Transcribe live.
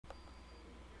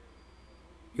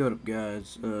Yo, what up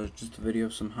guys, just a video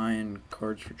of some high-end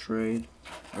cards for trade,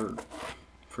 or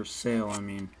for sale I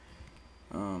mean.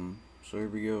 So here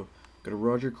we go. Got a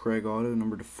Roger Craig auto,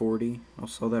 number to 40. I'll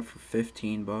sell that for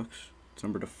 15 bucks. It's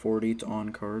number to 40, it's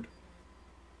on card.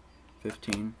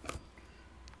 15.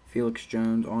 Felix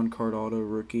Jones, on card auto,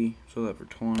 rookie. Sell that for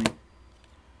 20.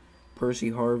 Percy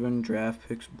Harvin, draft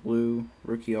picks, blue,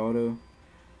 rookie auto,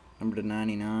 number to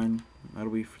 99.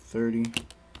 That'll be for 30.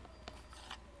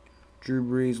 Drew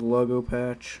Brees logo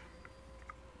patch.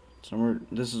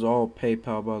 This is all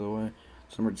PayPal, by the way.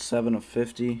 It's numbered 7 of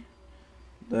 50.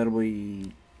 That'll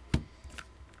be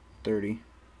 30.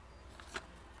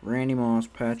 Randy Moss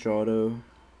patch auto,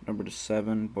 number to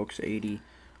 7, books 80.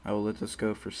 I will let this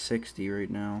go for 60 right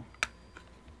now.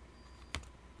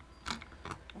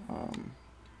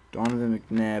 Donovan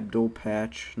McNabb dual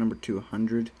patch, number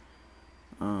 200.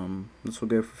 This will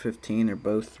go for 15. They're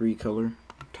both 3 color.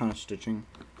 Ton of stitching.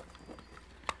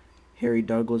 Harry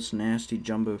Douglas nasty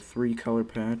jumbo 3 color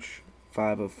patch,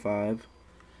 5 of 5.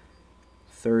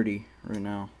 30 right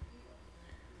now.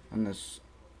 And this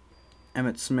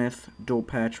Emmitt Smith dual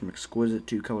patch from Exquisite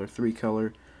 2 color 3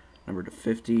 color, number to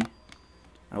 50.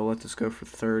 I will let this go for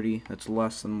 30. That's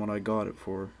less than what I got it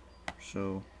for.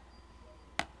 So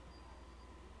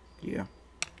yeah.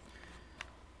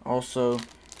 Also,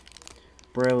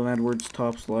 Braylon Edwards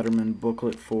Topps Letterman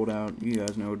booklet fold out. You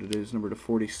guys know what it is. Number to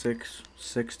 46,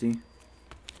 60.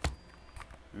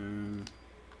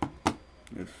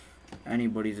 If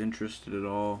anybody's interested at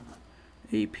all,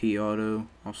 AP auto,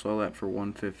 I'll sell that for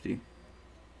 150.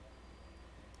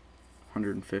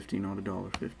 150, not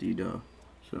 $1.50, duh.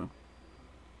 So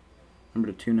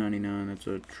number to 299. That's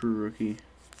a true rookie.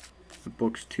 The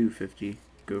book's 250.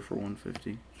 Go for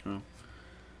 150. So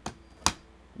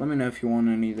let me know if you want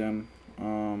any of them.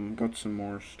 Got some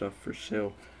more stuff for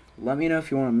sale. Let me know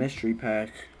if you want a mystery pack.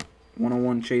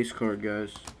 101 chase card,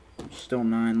 guys. Still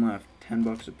 9 left. 10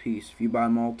 bucks a piece. If you buy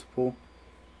multiple,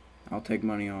 I'll take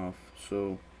money off.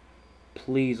 So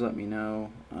please let me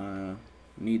know.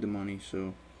 Need the money.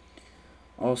 So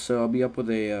also, I'll be up with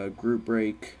a group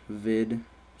break vid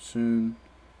soon.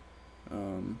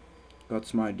 Got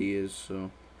some ideas.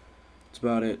 So that's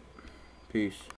about it. Peace.